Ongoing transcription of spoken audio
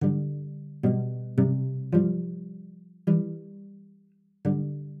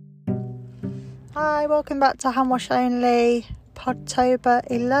Hi, welcome back to Hand Wash Only, Podtober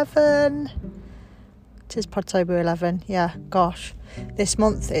 11. It is Podtober 11, yeah, gosh. This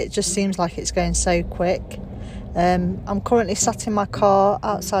month it just seems like it's going so quick. I'm currently sat in my car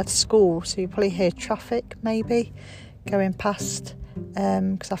outside school, so you probably hear traffic maybe going past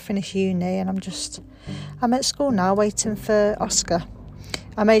because I finished uni and I'm at school now waiting for Oscar.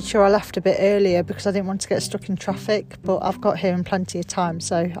 I made sure I left a bit earlier because I didn't want to get stuck in traffic, but I've got here in plenty of time,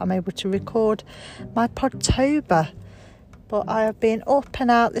 so I'm able to record my Podtober. But I have been up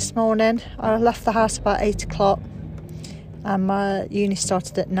and out this morning. I left the house about 8 o'clock and my uni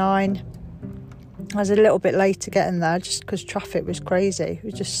started at 9. I was a little bit late to getting there just because traffic was crazy. It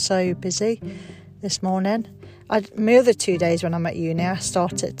was just so busy this morning. My other 2 days when I'm at uni, I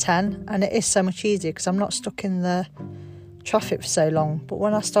start at 10, and it is so much easier because I'm not stuck in the traffic for so long. But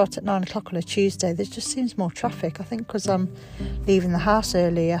when I start at 9 o'clock on a Tuesday, there just seems more traffic. I think because I'm leaving the house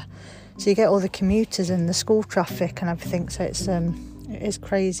earlier, so you get all the commuters and the school traffic and everything, so it is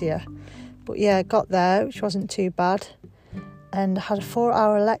crazier. But yeah, I got there, which wasn't too bad, and I had a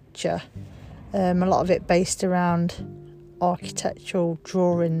 4-hour lecture, a lot of it based around architectural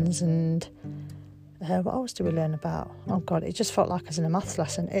drawings and what else do we learn about? Oh God, it just felt like I was in a maths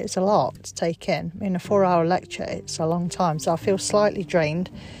lesson. It's a lot to take in. I mean, a 4-hour lecture, it's a long time, so I feel slightly drained.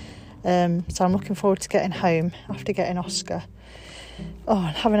 So I'm looking forward to getting home after getting Oscar.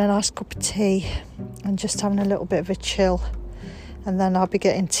 And having a nice cup of tea and just having a little bit of a chill. And then I'll be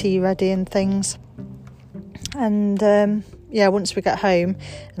getting tea ready and things. And once we get home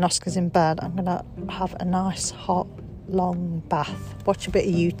and Oscar's in bed, I'm going to have a nice hot long bath, watch a bit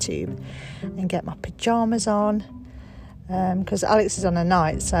of YouTube and get my pyjamas on because Alex is on a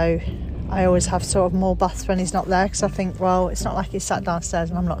night, so I always have sort of more baths when he's not there because I think, well, it's not like he's sat downstairs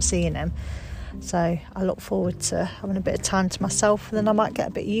and I'm not seeing him, so I look forward to having a bit of time to myself, and then I might get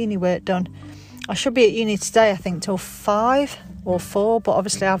a bit of uni work done. I should be at uni today, I think till 5 or 4, but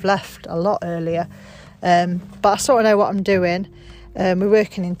obviously I've left a lot earlier, but I sort of know what I'm doing. We're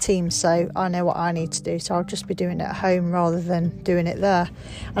working in teams, so I know what I need to do, so I'll just be doing it at home rather than doing it there.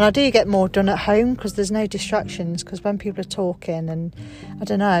 And I do get more done at home because there's no distractions, because when people are talking and I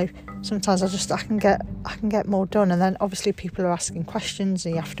don't know, sometimes I can get more done, and then obviously people are asking questions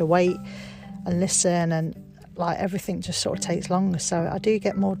and you have to wait and listen, and like everything just sort of takes longer, so I do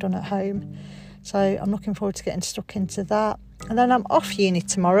get more done at home. So I'm looking forward to getting stuck into that. And then I'm off uni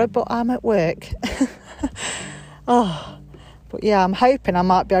tomorrow, but I'm at work. But yeah, I'm hoping I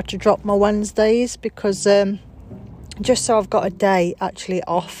might be able to drop my Wednesdays because just so I've got a day actually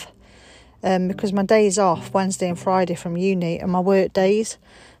off, because my days off, Wednesday and Friday from uni, are my work days,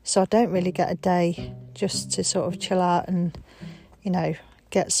 so I don't really get a day just to sort of chill out and,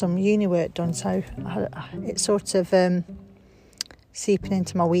 get some uni work done. So it's sort of seeping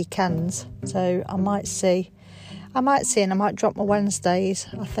into my weekends, so I might see and I might drop my Wednesdays,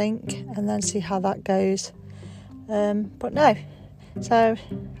 I think, and then see how that goes. But no, so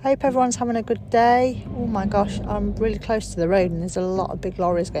I hope everyone's having a good day. Oh my gosh, I'm really close to the road and there's a lot of big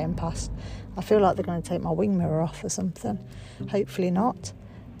lorries going past. I feel like they're going to take my wing mirror off or something. Hopefully not.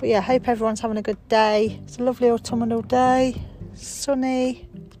 But yeah, hope everyone's having a good day. It's a lovely autumnal day, sunny.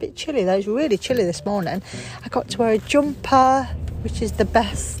 It's a bit chilly though, it's really chilly this morning. I got to wear a jumper, which is the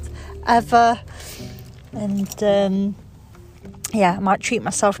best ever. And I might treat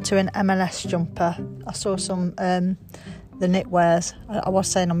myself to an MLS jumper. I saw some the knitwears I was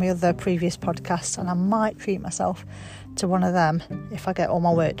saying on my other previous podcast, and I might treat myself to one of them if I get all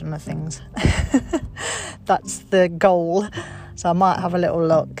my work done and things. That's the goal. So I might have a little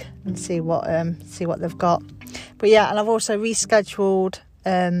look and see what they've got. But yeah, and I've also rescheduled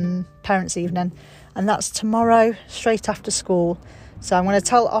parents' evening, and that's tomorrow straight after school. So I'm going to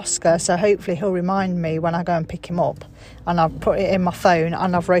tell Oscar, so hopefully he'll remind me when I go and pick him up. And I've put it in my phone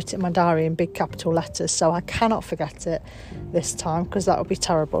and I've wrote it in my diary in big capital letters, so I cannot forget it this time because that would be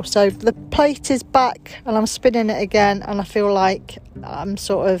terrible. So the plate is back and I'm spinning it again, and I feel like I'm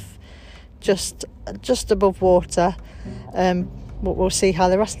sort of just above water. But we'll see how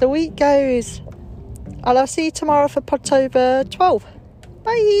the rest of the week goes. And I'll see you tomorrow for Podtober 12.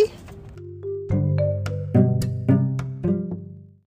 Bye.